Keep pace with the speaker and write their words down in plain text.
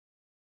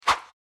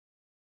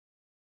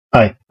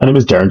Hi, my name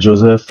is Darren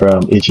Joseph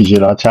from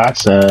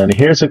HEG.tax, and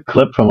here's a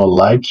clip from a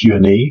live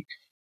Q&A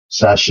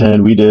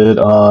session we did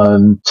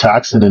on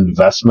tax and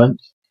investment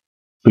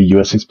for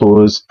U.S.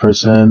 exposed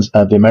persons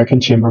at the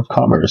American Chamber of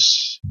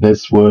Commerce.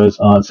 This was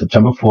on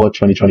September 4th,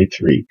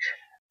 2023.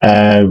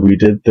 And we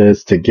did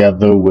this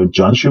together with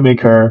John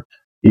Shoemaker.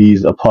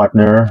 He's a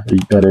partner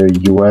at a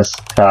U.S.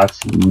 tax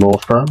law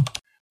firm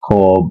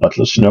called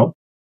Butler Snow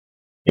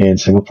in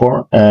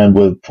Singapore, and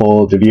with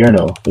Paul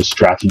DeVierno, the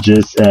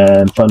strategist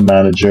and fund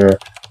manager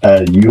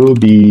at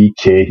UOB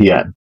Kay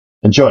Hian.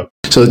 Enjoy.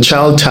 So the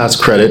child tax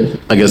credit,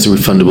 I guess the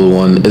refundable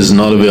one, is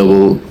not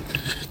available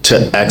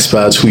to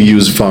expats who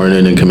use foreign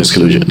earned income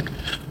exclusion.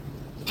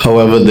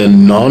 However, the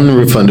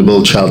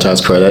non-refundable child tax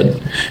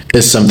credit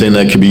is something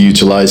that can be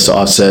utilized to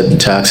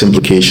offset tax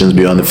implications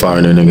beyond the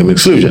foreign earned income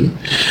exclusion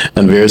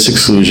and various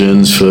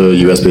exclusions for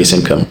US-based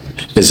income.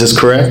 Is this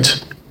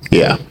correct?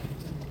 Yeah.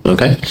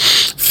 Okay.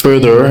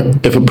 Further,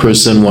 if a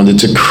person wanted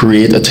to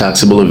create a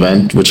taxable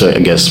event, which I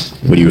guess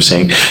what you were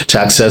saying, to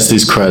access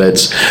these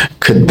credits,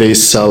 could they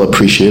sell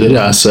appreciated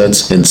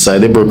assets inside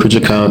their brokerage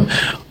account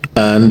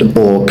and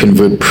or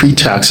convert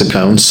pre-tax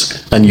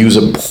accounts and use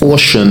a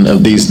portion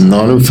of these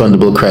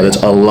non-refundable credits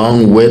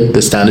along with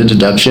the standard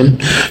deduction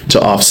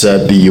to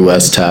offset the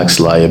U.S. tax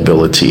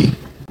liability?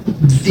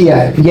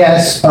 Yeah,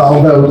 yes,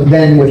 although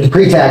then with the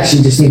pre-tax,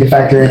 you just need to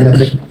factor in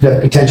the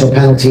potential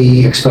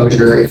penalty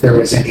exposure if there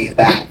was any of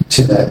that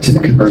to the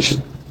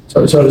conversion.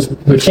 So as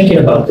we're thinking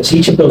about this,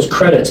 each of those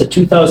credits, a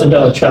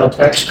 $2,000 child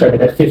tax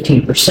credit at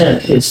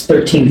 15% is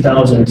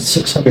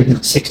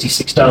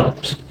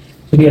 $13,666.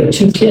 If you have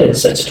two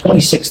kids, that's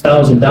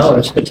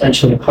 $26,000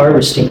 potentially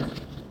harvesting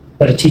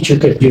that a teacher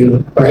could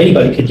do, or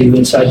anybody could do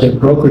inside their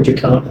brokerage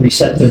account and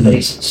reset their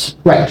basis.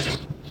 Right.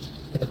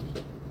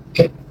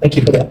 Okay, thank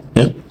you for that.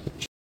 Yeah.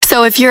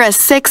 So if you're a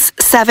 6,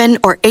 7,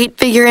 or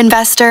 8-figure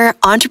investor,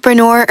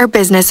 entrepreneur, or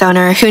business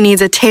owner who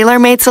needs a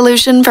tailor-made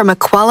solution from a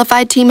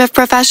qualified team of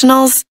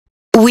professionals,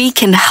 we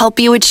can help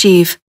you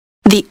achieve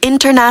the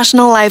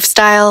international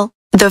lifestyle,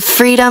 the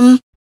freedom,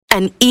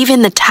 and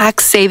even the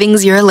tax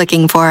savings you're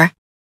looking for.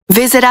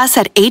 Visit us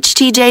at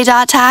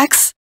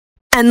htj.tax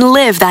and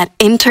live that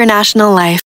international life.